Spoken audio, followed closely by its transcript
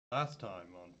Last time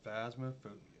on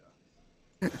Phasmophobia.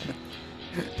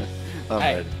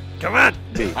 Hey. Come on!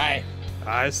 Hi.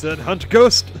 I said hunt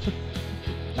ghost!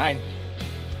 9. I am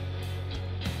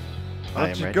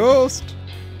Hunt ready. ghost!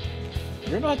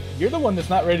 You're the one that's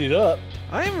not ready up.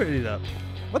 I am ready up.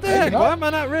 What the Hey, heck? you're Why not? am I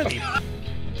not ready?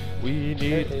 We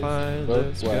need to find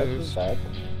this ghost.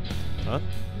 Huh?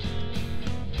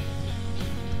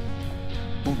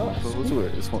 I don't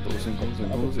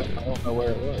know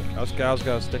where it was. Us gals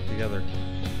gotta stick together.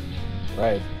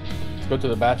 Right. Let's go to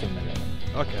the bathroom together.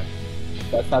 Okay.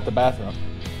 That's not the bathroom.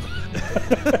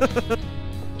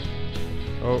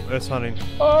 Oh, it's hunting.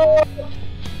 Oh!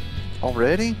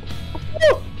 Already?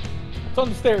 It's on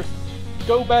the stairs.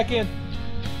 Go back in.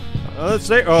 Let's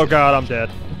see. Oh god, I'm dead.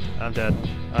 I'm dead.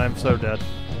 I'm so dead.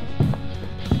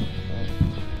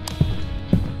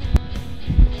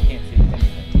 Can't see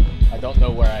anything. I don't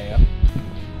know where I am.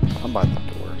 I'm by the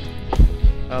door.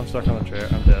 I'm stuck on the chair.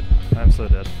 I'm dead. I'm so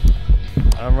dead.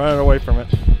 I'm running away from it.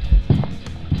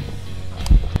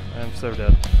 I'm so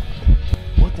dead.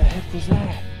 What the heck was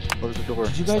that? Close the door.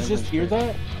 Did you guys just hear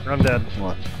that? I'm dead.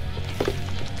 What?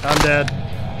 I'm dead.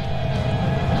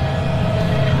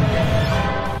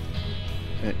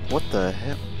 Hey, what the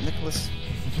hell? Nicholas?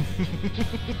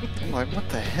 I'm like, what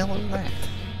the hell is that?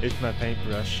 It's my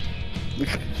paintbrush.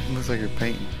 Looks like you're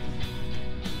painting.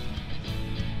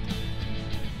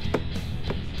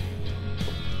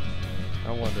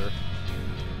 I wonder.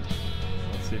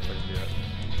 Let's see if I can do it.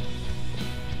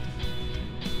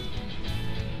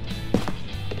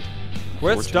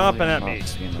 Quit stomping at me.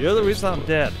 You're the reason I'm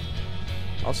dead.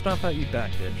 I'll stomp at you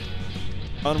back, bitch.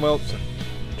 John Wilson.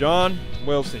 John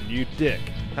Wilson, you dick.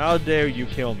 How dare you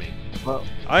kill me? Well,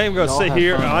 I am going to y'all sit have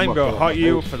here fun. and I'm I'm not going to gonna hunt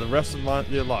you do- for the rest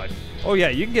of your life. Oh yeah,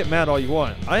 you can get mad all you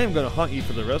want. I am going to hunt you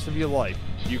for the rest of your life.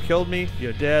 You killed me,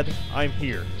 you're dead, I'm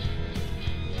here.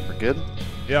 we're good?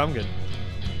 Yeah, I'm good.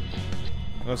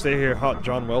 I'm going to stay here hunt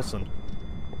John Wilson.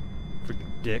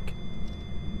 Freaking dick.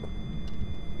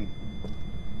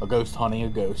 A ghost hunting a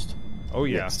ghost. Oh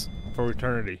yeah, Yes. for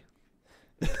eternity.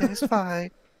 It's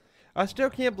fine. I still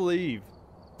can't believe.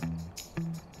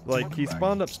 Like, he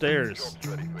spawned upstairs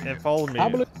and followed me. I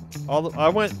believe- I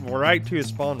went right to his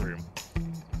spawn room.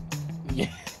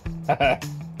 Yeah.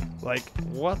 Like,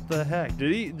 what the heck?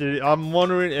 I'm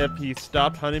wondering if he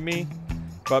stopped hunting me,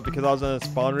 but because I was in his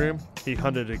spawn room, he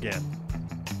hunted again.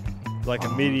 Like,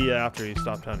 immediately after he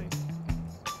stopped hunting.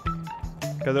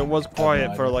 Because it was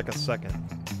quiet for like a second.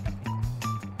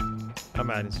 I'm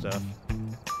adding stuff.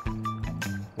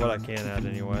 What I can add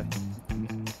anyway.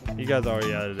 You guys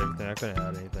already added everything. I couldn't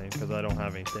add anything because I don't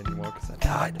have anything anymore because I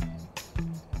died.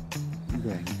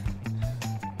 Okay.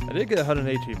 I did get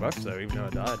 118 bucks though, even though I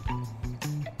died.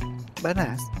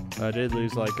 Badass. I did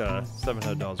lose like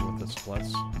 $700 worth of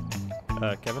supplies.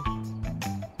 Kevin?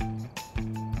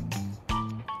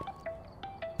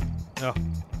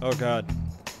 Oh god.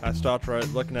 I stopped right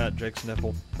looking at Jake's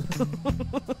nipple.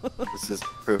 This is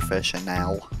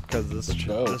professional. Because this chick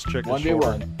is 1v1.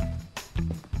 shorter.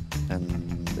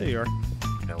 And There you are.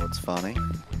 you know what's funny?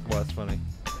 Well, that's funny.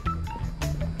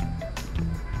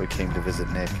 We came to visit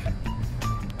Nick.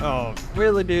 Oh,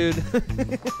 really, dude?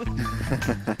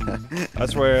 I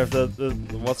swear, if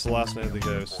what's the last name of the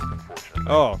ghost?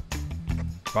 Oh,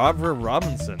 Barbara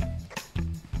Robinson.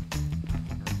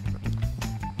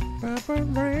 Barbara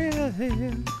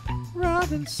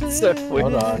Robinson.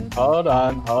 Hold on.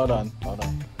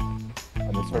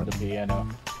 I just heard the piano.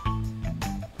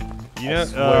 You I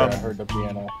swear I know, heard the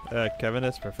piano. Kevin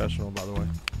is professional, by the way.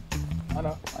 I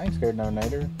know. I ain't scared no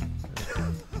nader.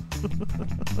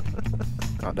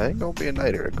 Oh, that ain't gonna be a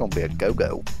nighter. It's gonna be a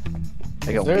go-go.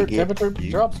 They Is gonna there be temperature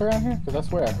you. drops around here? Because I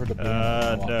swear I heard the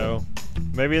piano. No.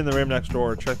 Maybe in the room next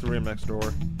door. Check the room next door.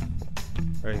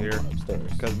 Right here.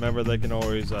 Upstairs. Because remember, they can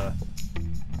always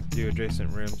do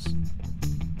adjacent rooms.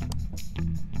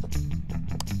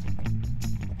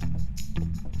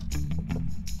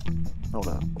 Hold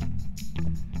on.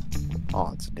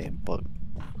 Oh, it's a damn bug.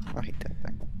 I hate that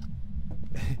thing.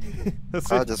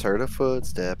 I just heard a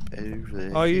footstep.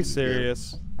 Are you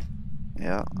serious?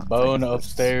 Yeah. I Bone think it's-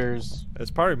 upstairs.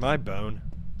 It's probably my bone.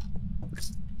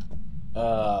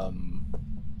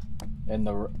 In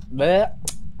the bleh.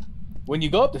 When you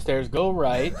go up the stairs, go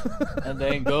right, and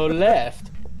then go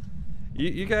left.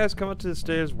 You guys come up to the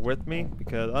stairs with me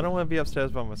because I don't want to be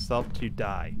upstairs by myself to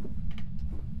die.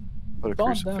 Put a Spawn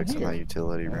crucifix down in here. that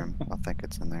utility room. I think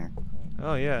it's in there.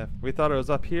 Oh yeah, we thought it was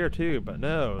up here too, but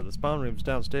no, the spawn room's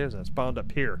downstairs and it spawned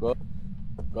up here. Go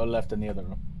left in the other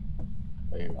room.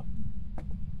 There you go.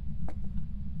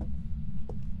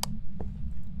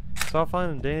 It's all fine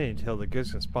and dandy until the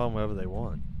goods can spawn wherever they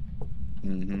want.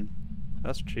 Mm-hmm.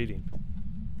 That's cheating.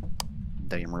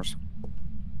 Damers.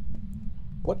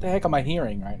 What the heck am I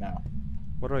hearing right now?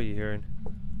 What are you hearing?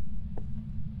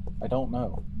 I don't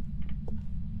know.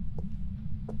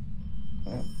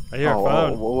 I hear a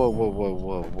phone.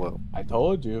 Whoa. I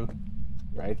told you.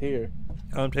 Right here.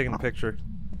 I'm taking a picture.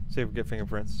 See if we get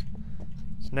fingerprints.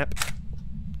 Snap.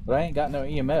 But I ain't got no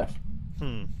EMF.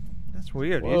 That's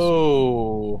weird.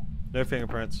 Whoa. No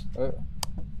fingerprints.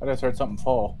 I just heard something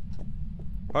fall.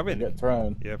 Probably in Get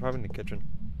thrown. Yeah, probably in the kitchen.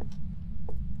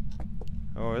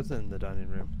 Oh, it's in the dining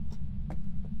room.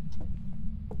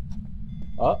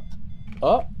 Oh,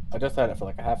 I just had it for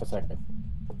like a half a second.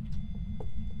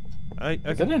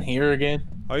 Is it in here again?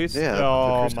 Are you? Yeah,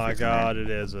 Oh the my crucifix in God, it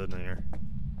is in there.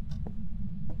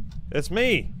 It's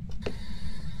me.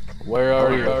 Where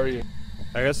are you?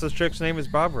 I guess this chick's name is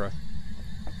Barbara.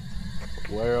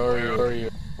 Where are you?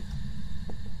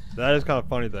 That is kind of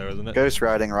funny though, isn't it? Ghost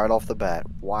riding right off the bat.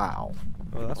 Wow.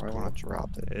 Oh, that's I cool. want to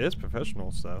drop it. It is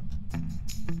professional, so.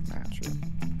 Naturally.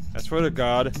 I swear to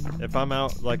God, if I'm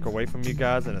out like away from you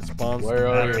guys and it spawns Where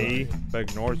are at you? me but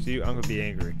ignores you, I'm gonna be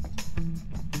angry.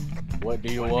 What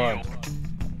do you want?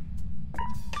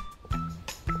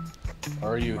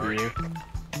 Are you here?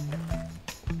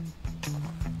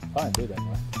 Fine, do that,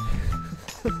 man.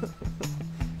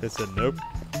 It said nope.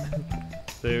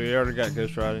 See, we already got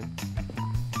ghost riding.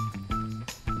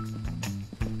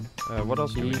 What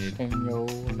else do we need?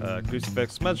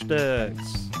 Crucifix, smudge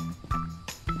sticks.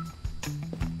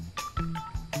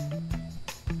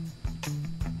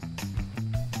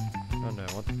 Oh no,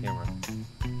 I want the camera.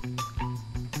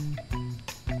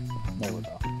 There we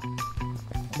go.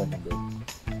 I think I'm good.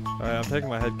 Alright, I'm taking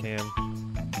my head cam.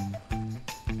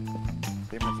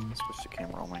 Damn, I think switch the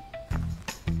camera on me.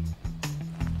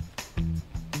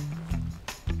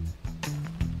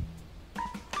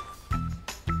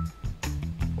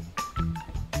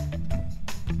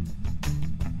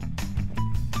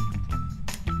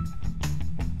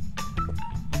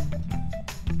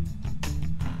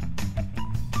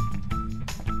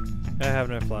 I have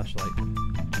no flashlight.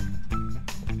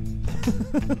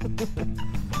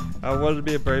 I wanted to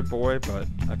be a brave boy, but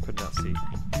I could not see.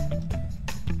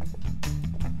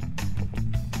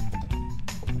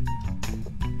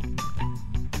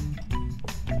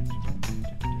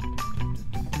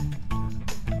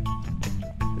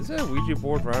 Is there a Ouija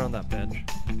board right on that bench?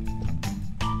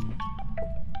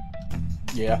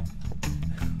 Yeah.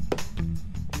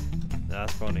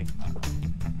 That's funny.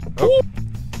 Oh!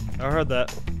 I heard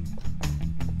that.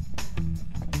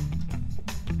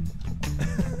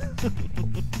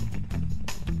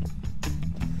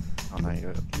 Oh no,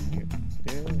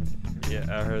 Yeah,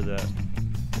 I heard that.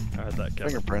 I heard that,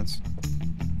 Kevin. Fingerprints.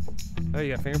 Oh,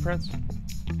 you got fingerprints?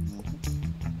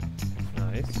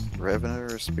 Nice.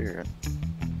 Revenant or spirit?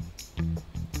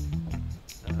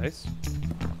 Nice.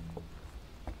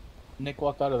 Nick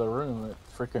walked out of the room and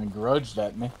freaking grudged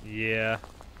at me. Yeah.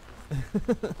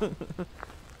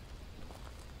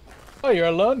 Oh, you're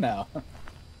alone now.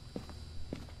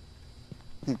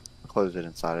 Close it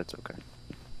inside, it's okay.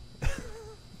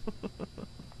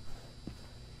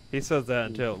 He says that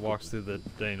until it walks through the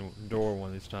dang door one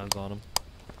of these times on him.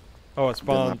 Oh, it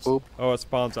spawns. poop? Oh, it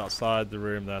spawns outside the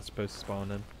room that's supposed to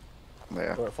spawn in.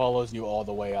 Yeah. Or it follows you all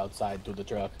the way outside to the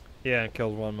truck. Yeah, and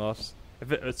kills one mouse.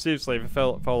 If it seriously, if it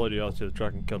followed you out to the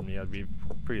truck and killed me, I'd be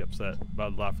pretty upset, but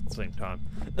I'd laugh at the same time.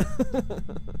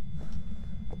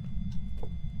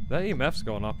 That EMF's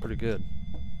going off pretty good.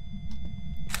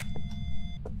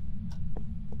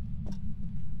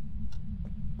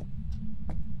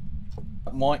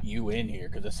 I want you in here,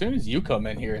 because as soon as you come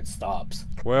in here, it stops.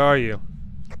 Where are you?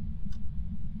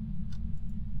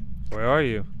 Where are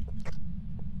you?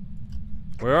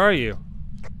 Where are you?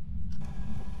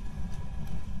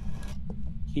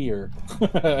 Here.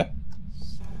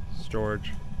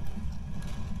 Storage.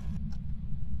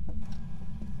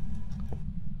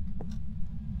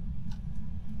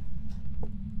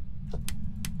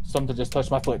 Something just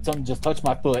touched my foot. Something just touched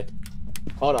my foot.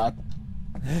 Hold on.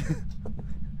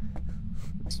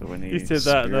 So we need You said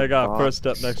that and I got box. pressed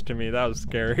up next to me. That was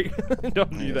scary.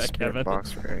 Don't We do need a that, spirit Kevin.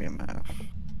 box for EMF.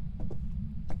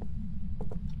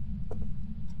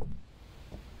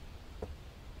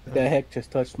 The heck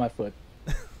just touched my foot.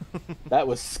 That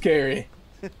was scary.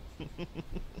 I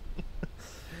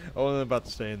wasn't about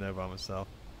to stay in there by myself.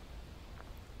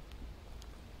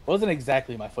 It wasn't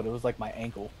exactly my foot. It was like my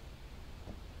ankle.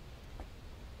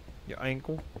 Your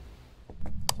ankle?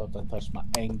 Something touched my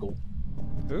ankle.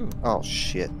 Ooh. Oh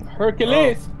shit.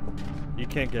 Hercules! You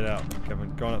can't get out,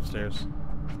 Kevin. Going upstairs.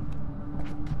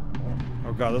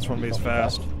 Oh god, this one moves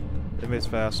fast. It moves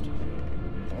fast.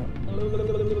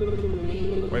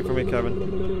 Wait for me,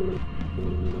 Kevin.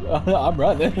 I'm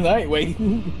running. I ain't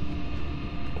waiting.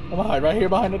 I'm gonna hide right here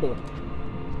behind the door.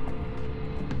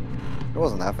 It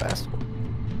wasn't that fast.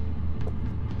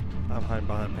 I'm hiding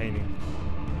behind painting.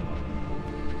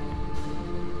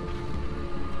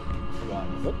 Hold on,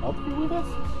 is it up here with us?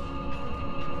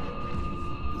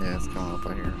 Yeah, it's coming up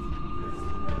right here.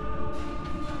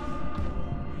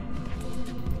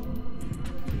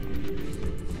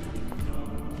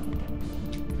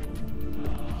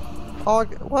 Oh,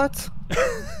 what?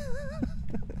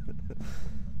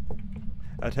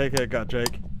 I take it, got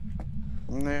Jake.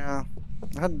 Yeah.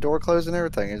 I had the door closed and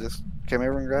everything. It just came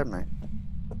over and grabbed me.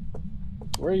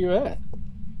 Where are you at?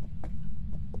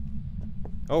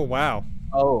 Oh, wow.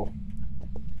 Oh.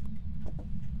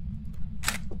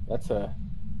 That's a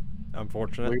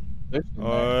Unfortunate. weird position there.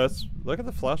 Oh, look at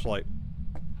the flashlight.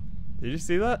 Did you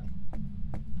see that?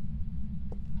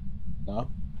 No.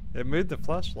 It moved the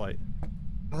flashlight.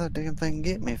 How that damn thing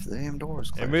get me if the damn door is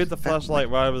closed? It moved the Found me. flashlight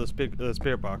right over the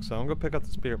spirit box, so I'm gonna pick up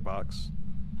the spirit box.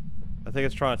 I think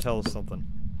it's trying to tell us something.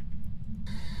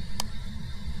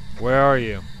 Where are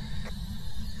you?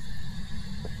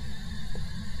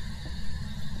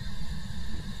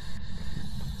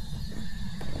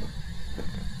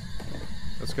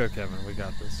 Let's go, Kevin. We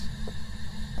got this.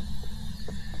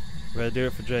 We gotta do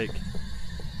it for Jake.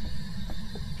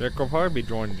 Jake will probably be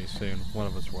joining you soon. One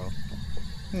of us will.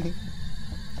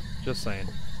 Just saying.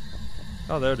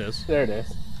 Oh, there it is. There it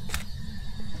is.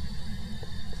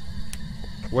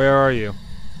 Where are you?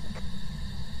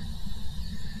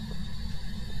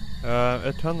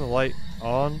 It turned the light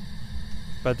on,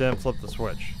 but then flipped the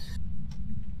switch.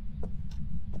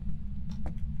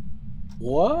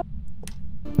 What?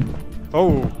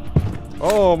 Oh!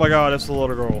 Oh my god, it's the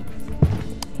little girl.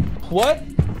 What?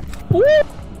 Woo!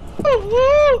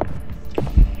 Woo!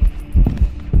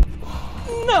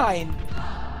 9.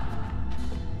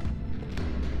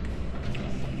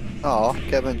 Oh,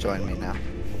 Kevin joined me now.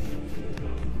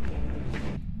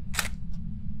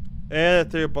 And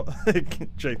it threw a ball.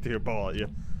 Jake threw a ball at you.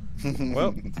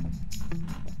 Well,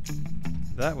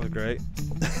 that was great.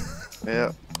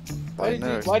 Yeah. Why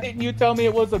didn't you tell me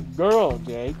it was a girl,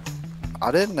 Jake? I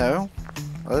didn't know.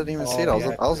 I didn't even see it. I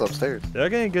was upstairs. Did I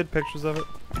get any good pictures of it?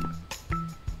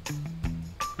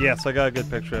 Yes, I got a good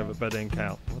picture of it, but it didn't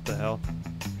count. What the hell?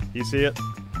 You see it?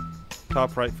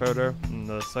 Top right photo in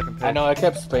the second page. I know, I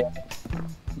kept spamming.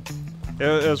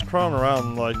 It was crawling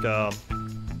around like,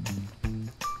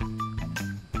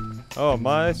 oh,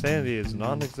 my sanity is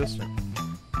non-existent.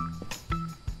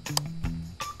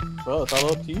 Well, it's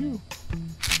all up to you.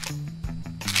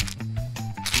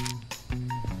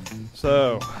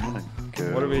 So, I'm gonna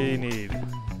go. what do we need?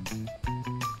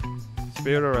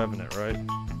 Spirit or Revenant, right?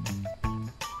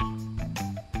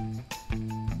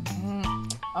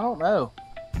 I don't know.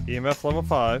 EMF level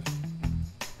 5.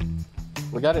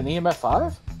 We got an EMF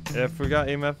 5? If we got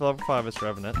EMF level 5, it's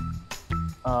Revenant.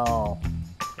 Oh,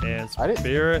 And I didn't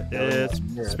Spirit, know that.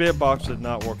 it's Spirit Box did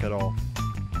not work at all.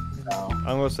 no.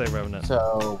 I'm gonna say Revenant.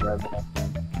 So, Revenant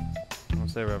then. I'm gonna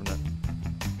say Revenant.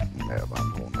 Yeah,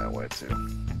 I'm going that way too.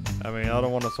 I mean, I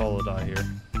don't want us all to die here.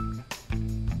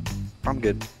 I'm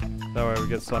good. That way we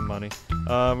get some money.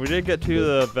 We did get 2 of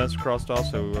the events crossed off,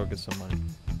 so we will get some money.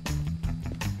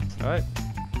 Alright,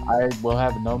 I will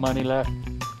have no money left.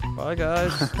 bye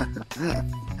guys.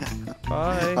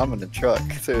 Bye. I'm in the truck.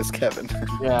 So is Kevin.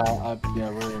 Yeah,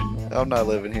 we're in there. I'm not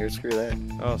living here. Screw that.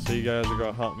 Oh, so you guys are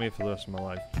gonna haunt me for the rest of my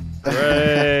life.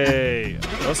 Hooray!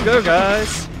 Let's go,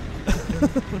 guys!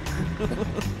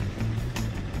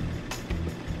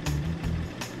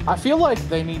 I feel like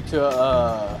they need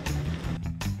to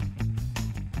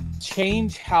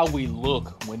change how we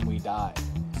look when we die.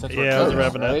 Since we're Yeah, it was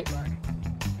ghosts, Revenant. right?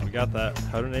 We got that.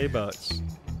 180 bucks.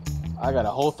 I got a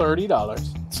whole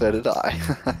 $30. So did I.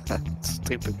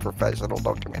 Stupid professional.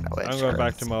 Don't give me no I'm insurance. going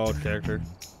back to my old character.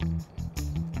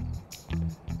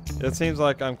 It seems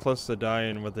like I'm close to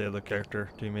dying with the other character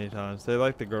too many times. They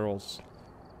like the girls.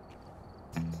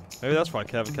 Maybe that's why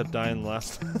Kevin kept dying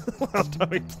last last time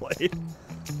we played.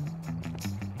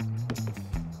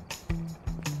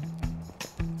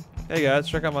 Hey guys,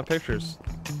 check out my pictures.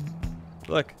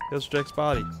 Look, here's Jake's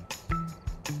body.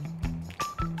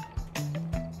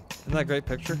 Isn't that a great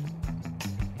picture?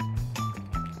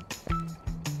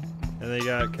 And then you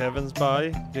got Kevin's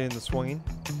body doing the swinging.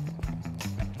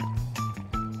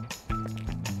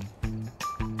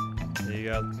 And you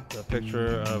got the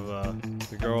picture of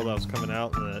the girl that was coming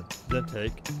out and that didn't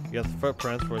take. You got the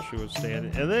footprints where she was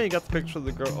standing. And then you got the picture of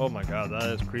the girl. Oh my god, that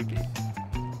is creepy.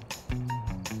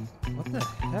 What the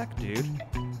heck, dude?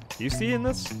 You seeing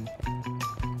this?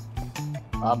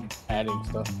 I'm adding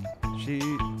stuff.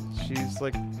 She's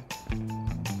like,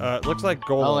 it looks like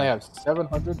I only Golem. have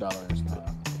 $700 now.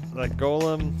 Like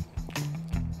Golem,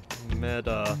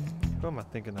 who am I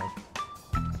thinking of?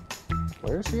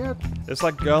 Where is she at? It's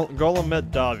like Golem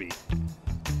met Dobby.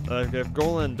 Like if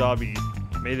Golem and Dobby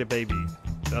made a baby,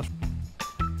 that's.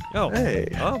 Oh. Hey.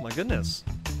 Oh my goodness.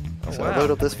 Oh, So wow. I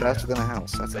load up this faster than a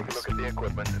house. That's Take a nice. look at the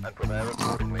equipment and prepare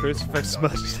accordingly. Crucifix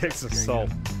much takes a soul.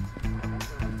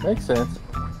 Makes sense.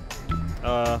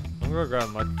 I'm gonna grab a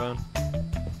microphone.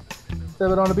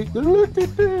 7 on the beat.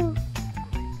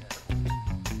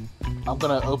 I'm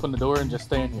gonna open the door and just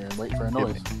stand here and wait for a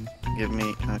noise. Give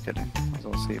me. Okay. I was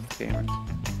gonna see if the gamer.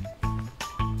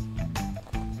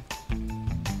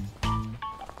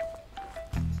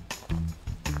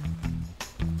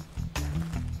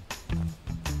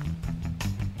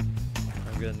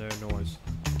 I'm getting no noise.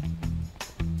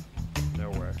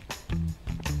 Nowhere.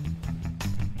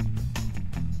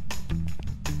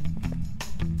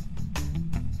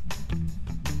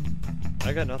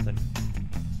 I got nothing.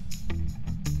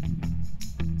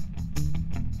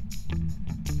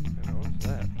 What was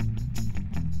that?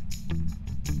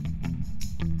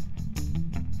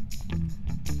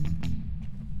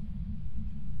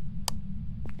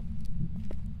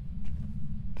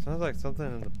 Sounds like something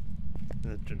in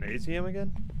the gymnasium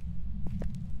again?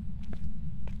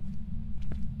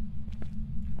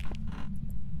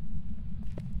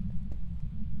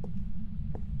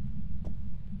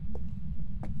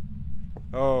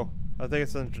 Oh, I think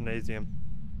it's in the gymnasium.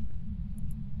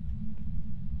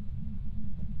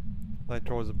 Like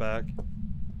towards the back.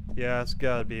 Yeah, it's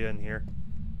gotta be in here.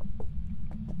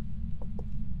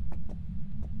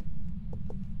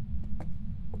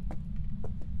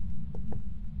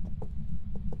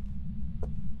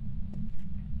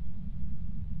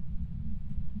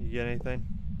 You get anything?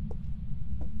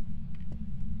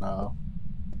 No.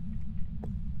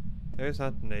 Maybe it's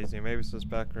not the gymnasium, maybe it's this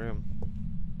back room.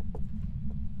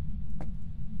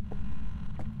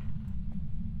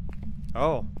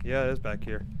 Oh, yeah, it is back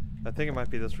here. I think it might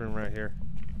be this room right here.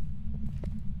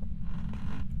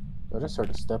 I just heard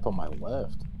a step on my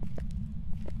left.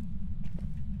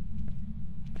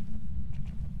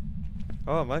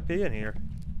 Oh, it might be in here.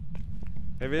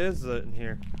 Maybe it is in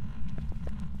here.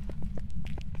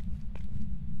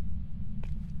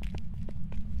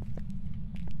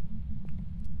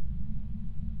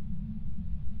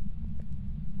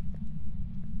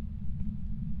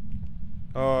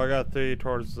 Oh, I got 3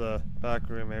 towards the back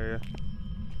room area.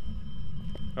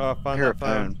 Oh, find Hear that a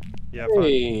phone. phone. Yeah,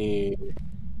 Hey,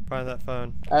 find that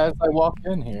phone. as I walked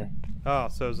in here. Oh,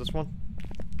 so is this one?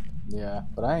 Yeah,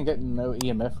 but I ain't getting no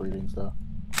EMF readings though.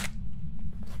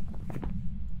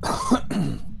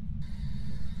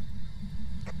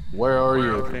 Where are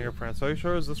you? Fingerprints. Are you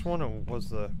sure it was this one or was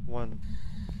the one?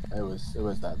 It was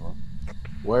that one.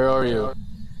 Where are you?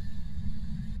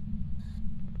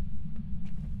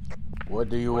 What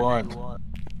do you want?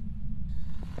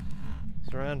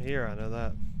 It's around here, I know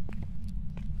that.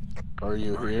 Are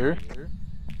you here?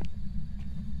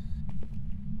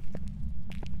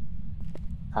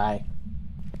 Hi.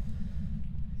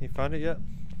 You find it yet?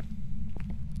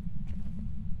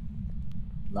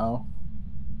 No.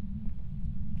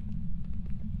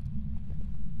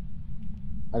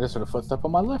 I just heard a footstep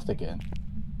on my left again.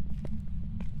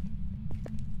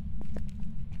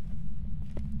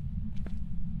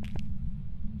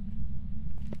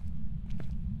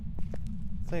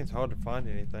 I think it's hard to find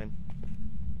anything.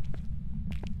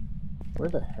 Where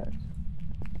the heck?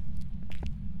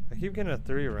 I keep getting a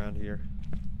 3 around here.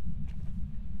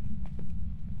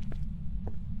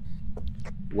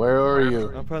 Where are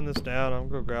you? I'm putting this down. I'm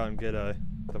gonna go out and get a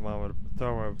thermometer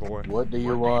boy. What do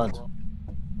you want?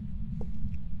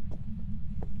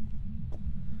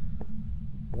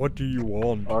 What do you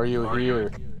want? Are you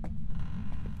here?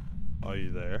 Are you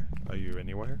there? Are you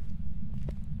anywhere?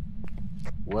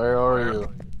 Where are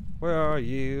you? Where are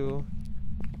you?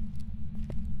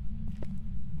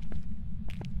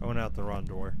 I went out the wrong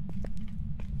door.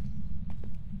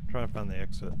 I'm trying to find the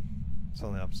exit. It's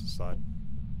on the opposite side.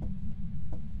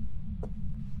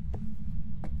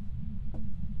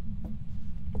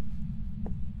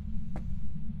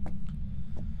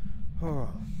 Oh.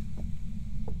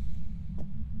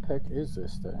 Heck is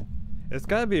this thing? It's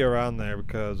gotta be around there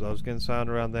because I was getting sound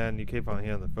around there and you keep on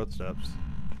hearing the footsteps.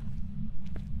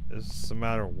 It's just a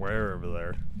matter of where over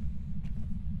there.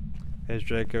 Is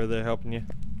Jake over there helping you?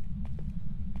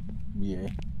 Yeah.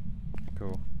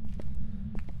 Cool.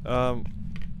 I'm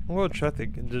gonna check the.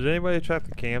 Did anybody check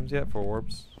the cams yet for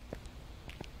orbs?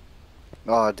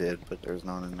 Oh, I did, but there's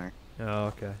none in there. Oh,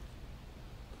 okay.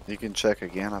 You can check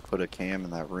again. I put a cam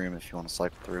in that room if you want to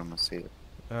cycle through them and see it.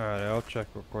 Alright, I'll check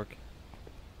real quick.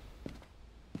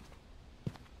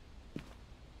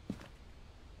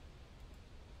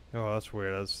 Oh, that's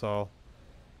weird. I saw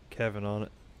Kevin on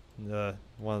it.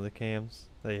 One of the cams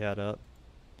they had up.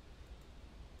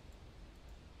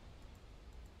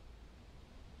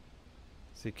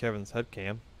 See Kevin's head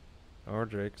cam. Or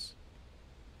Drake's.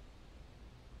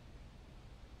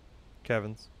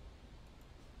 Kevin's.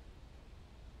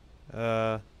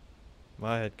 My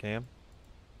head cam.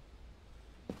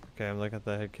 Okay, I'm looking at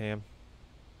the head cam.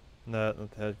 No,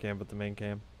 not the head cam, but the main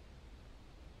cam.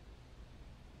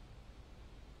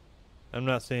 I'm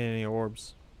not seeing any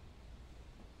orbs.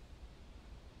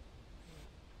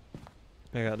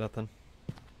 I got nothing.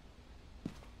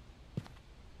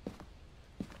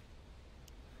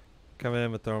 Coming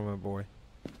in with Thorman boy.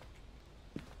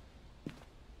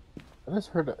 I just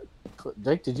heard a...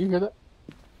 Jake, did you hear that?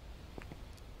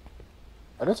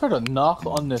 I just heard a knock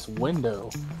on this window.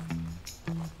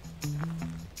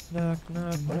 Knock,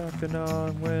 knock, knocking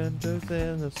on windows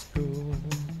in the school.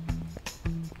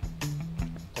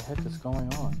 What the heck is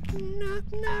going on? Knock,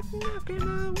 knock, knocking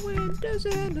on windows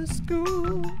in the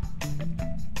school.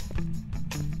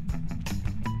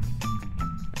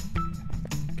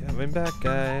 Coming back,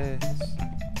 guys.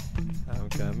 I'm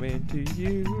coming to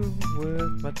you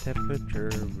with my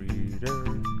temperature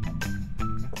reader.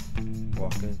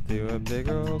 Walking through a big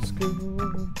old school.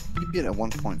 You get at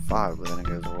 1.5, but then it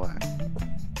goes away.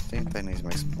 Same thing needs to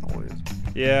make some noise.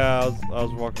 Yeah, I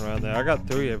was walking around there. I got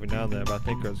 3 every now and then, but I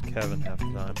think it was Kevin half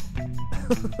the time.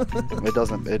 It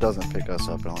doesn't pick us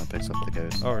up. It only picks up the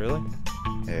ghost. Oh really?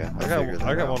 Yeah, I figured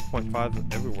that got out.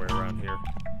 1.5 everywhere around here.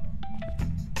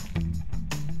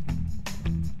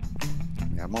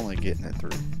 Yeah, I'm only getting it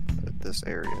through this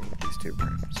area with these 2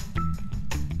 rooms.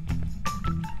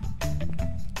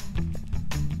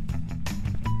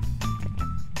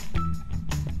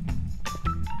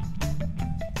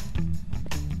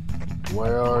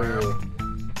 Where are you?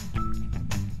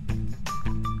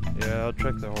 Yeah, I'll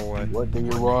check the whole way. What do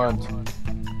you want?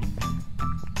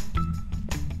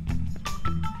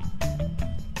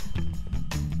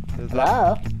 Is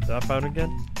Hello? that phone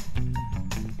again?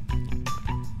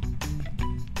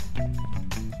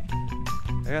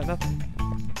 I got nothing.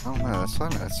 I don't know. It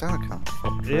sounded kind of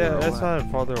far. Yeah, it sounded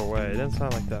farther away. It didn't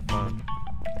sound like that phone.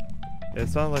 It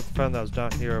sounded like the phone that was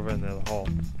down here over in the hall.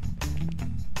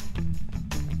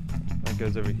 That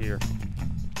goes over here.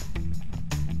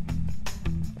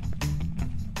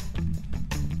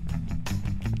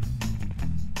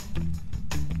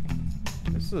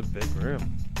 This is a big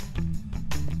room.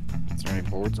 Is there any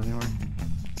boards anywhere?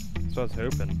 That's what I was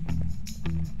hoping.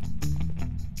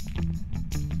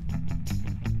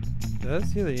 Did I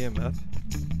see the EMF?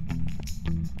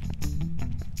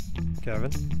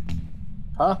 Kevin?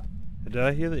 Huh? Did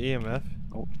I hear the EMF?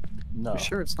 No. You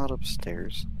sure it's not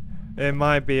upstairs? It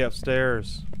might be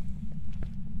upstairs.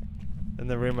 In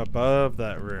the room above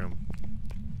that room.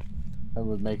 That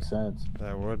would make sense.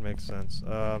 That would make sense.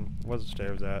 Where's the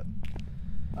stairs at?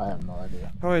 I have no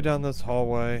idea. Probably down this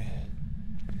hallway.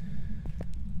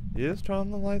 You just turn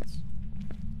on the lights?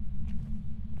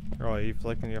 Or are you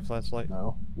flicking your flashlight?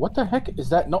 No. What the heck is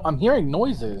that? No, I'm hearing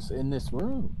noises in this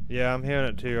room. Yeah, I'm hearing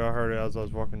it too. I heard it as I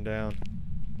was walking down.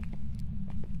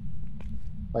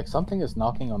 Like something is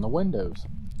knocking on the windows.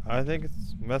 I think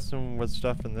it's messing with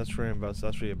stuff in this room, but it's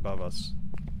actually above us.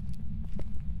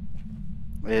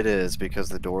 It is, because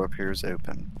the door up here is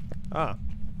open. Ah.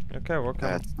 Okay, we're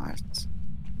coming. That's nice.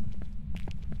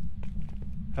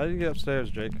 How did you get upstairs,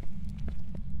 Jake?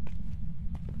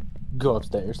 Go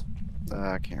upstairs.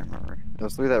 I can't remember. It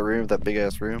was through that room, that big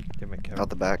ass room. Give me Kevin. Out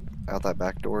that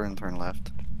back door and turn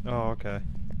left. Oh, okay.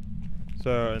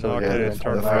 So, in So, our yeah, case, yeah,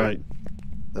 turn the right.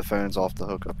 The phone's off the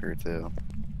hook up here too.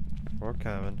 We're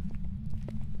coming.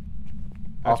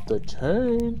 Off the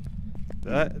chain.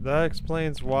 That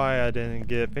explains why I didn't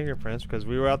get fingerprints, because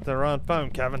we were out there on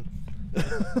phone, Kevin.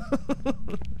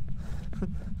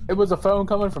 It was a phone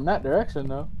coming from that direction,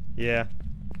 though. Yeah.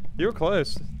 You were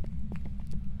close.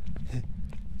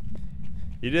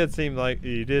 You did seem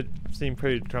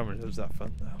pretty determined it was that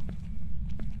phone, though.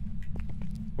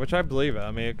 Which I believe it.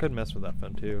 I mean, it could mess with that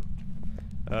phone, too.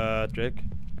 Jake?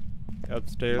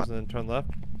 Upstairs What? and then turn left?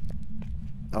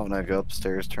 Oh no, go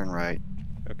upstairs, turn right,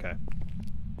 Okay.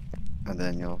 and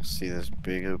then you'll see this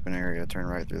big open area. Turn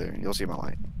right through there. You'll see my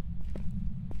light.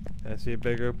 I see a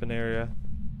big open area.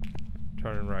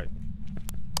 Turning right.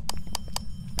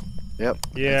 Yep.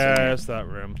 Yeah, that's it's that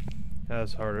room.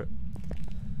 That's harder.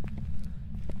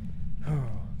 Oh,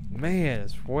 man,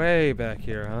 it's way back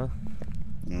here, huh?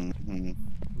 it. Mm-hmm.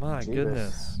 My Jeebus.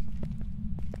 goodness.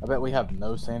 I bet we have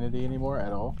no sanity anymore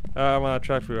at all. When I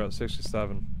checked, we were at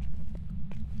 67.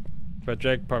 But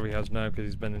Jake probably has none because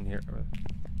he's been in here.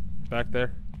 Back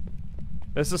there.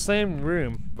 It's the same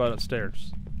room, but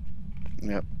upstairs.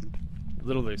 Yep.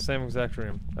 Literally, same exact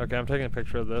room. Okay, I'm taking a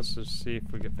picture of this to see if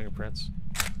we get fingerprints.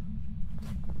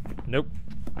 Nope.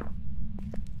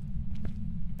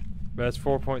 But it's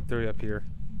 4.3 up here.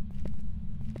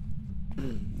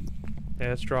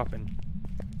 Yeah, it's dropping.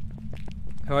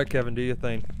 Alright, Kevin, do your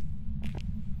thing.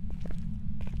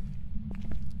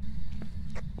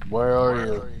 Where are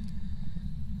you?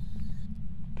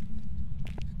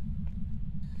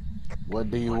 What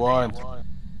do you want?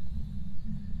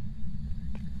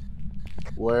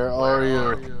 Where are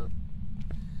you?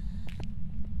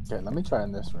 Okay, let me try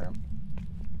in this room.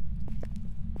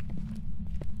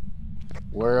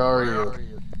 Where are you?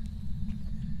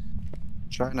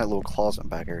 Try in that little closet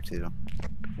back here too.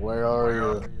 Where are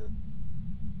you?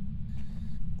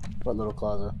 What little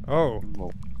closet? Oh,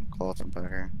 Little closet back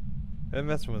here. it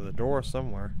messing with the door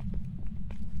somewhere.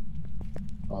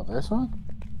 Oh, this one?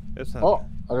 It's not. Oh,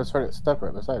 I just heard it step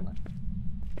right beside me.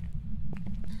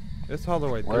 It's all the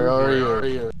way through. Where are here.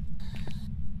 you?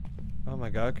 Oh my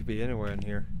god, it could be anywhere in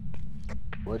here.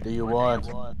 What do you want?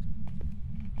 Oh,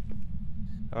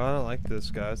 I don't like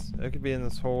this, guys. It could be in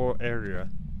this whole area.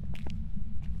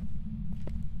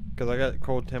 Because I got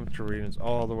cold temperature readings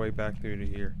all the way back through to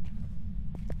here.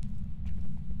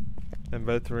 In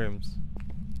both rooms.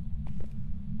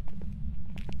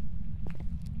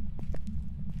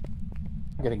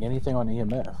 Getting anything on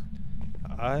EMF?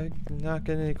 I'm not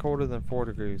getting any colder than 4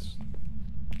 degrees.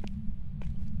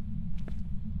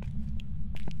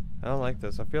 I don't like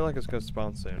this. I feel like it's going to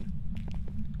spawn soon.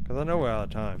 Because I know we're out of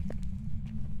time.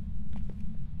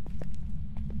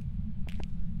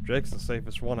 Jake's the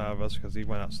safest one out of us because he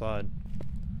went outside.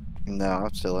 No,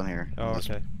 I'm still in here. Oh, I'm just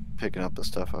okay. picking up the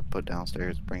stuff I put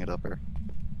downstairs, bring it up here.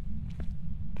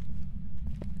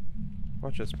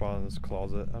 Watch it spawn in this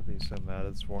closet. I'd be so mad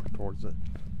it's walking towards it.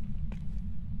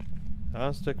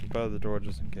 I'm sticking by the door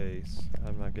just in case.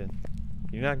 I'm not getting...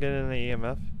 You're not getting any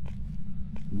EMF?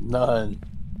 None.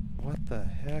 What the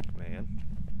heck, man?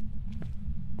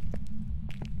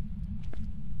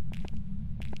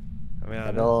 I mean,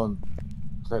 I don't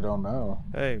know.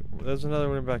 Hey, there's another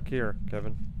room back here,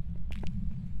 Kevin.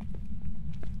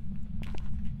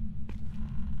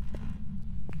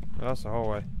 Oh, that's the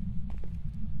hallway.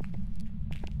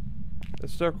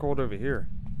 It's still cold over here.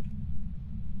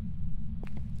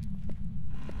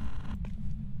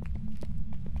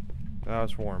 Now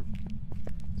it's warm.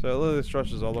 So it literally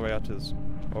stretches all the way out to this.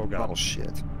 Oh god. Oh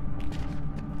shit.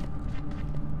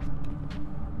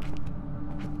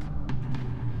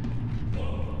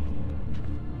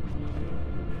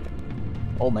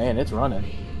 Oh man, it's running.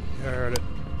 I heard it.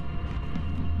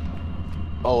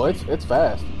 Oh, it's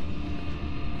fast.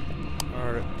 I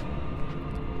heard it.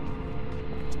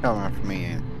 It's coming after me.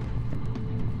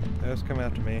 Yeah, it's coming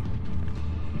after me.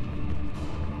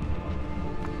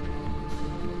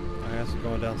 I guess it's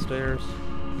going downstairs.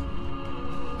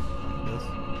 This.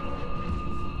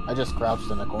 I just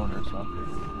crouched in the corner, so.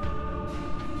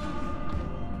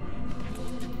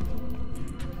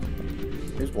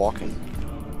 Who's walking?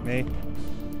 Me.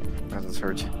 That just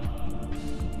hurt you.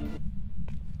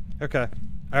 Okay.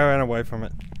 I ran away from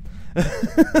it.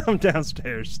 I'm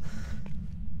downstairs.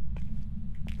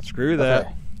 Screw that.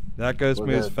 Okay. That ghost We're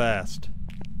moves good. fast.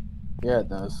 Yeah, it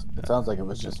does. It sounds like it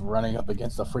was just running up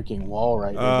against a freaking wall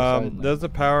right there beside me. There's a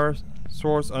power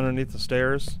source underneath the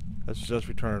stairs. Let's just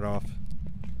we turn it off.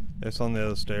 It's on the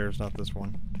other stairs, not this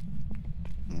one.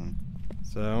 Mm.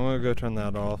 So I'm gonna go turn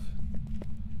that off.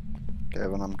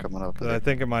 Kevin, I'm coming up. 'Cause I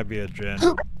think it might be a gen.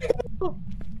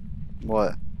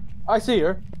 What? I see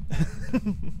her.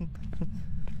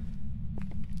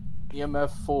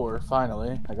 EMF 4,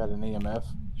 finally. I got an EMF.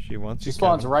 She wants She you,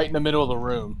 spawns Kevin. right in the middle of the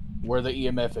room where the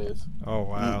EMF is. Oh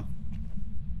wow.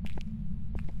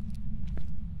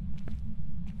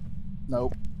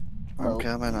 Nope. I'm Nope.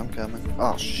 coming, I'm coming.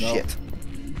 Oh shit.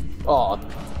 Oh.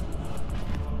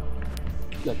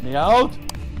 Let me out!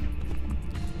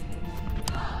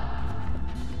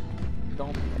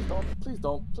 Don't, please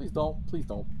don't, please don't, please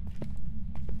don't.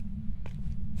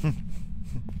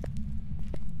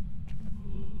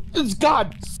 It's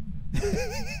God!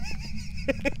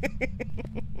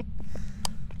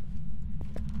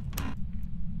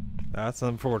 That's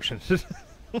unfortunate.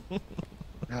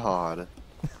 God.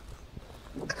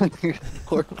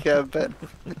 Poor Kevin.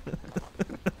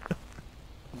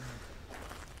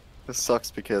 This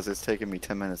sucks because it's taking me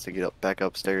 10 minutes to get up back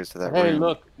upstairs to that Hey, room.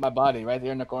 look, my body right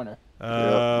there in the corner.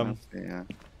 Yep, yeah.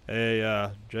 Hey,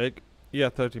 Jake. You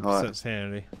have 13% What?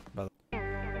 sanity. By the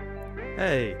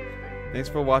Hey, thanks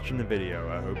for watching the video.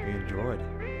 I hope you enjoyed.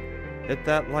 Hit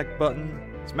that like button,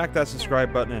 smack that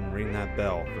subscribe button, and ring that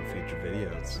bell for future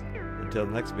videos. Until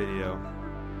the next video,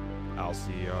 I'll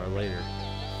see y'all later.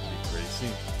 Be pretty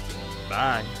soon.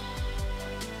 Bye.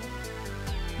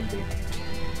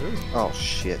 Ooh. Oh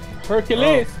shit.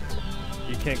 Hercules!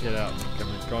 You can't get out. Come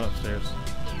on, going upstairs.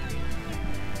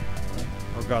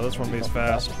 Oh god, this one moves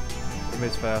fast. It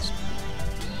moves fast.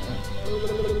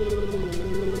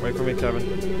 Wait for me, Kevin.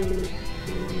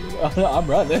 I'm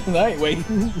running. I ain't waiting.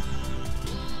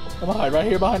 I'm gonna hide right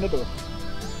here behind the door.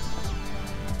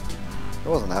 It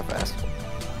wasn't that fast.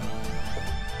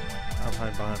 I'm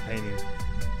hiding behind a painting.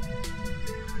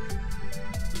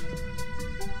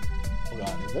 Oh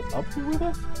god, is it up here with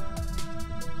us?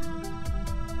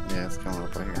 Yeah, it's coming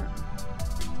up right here.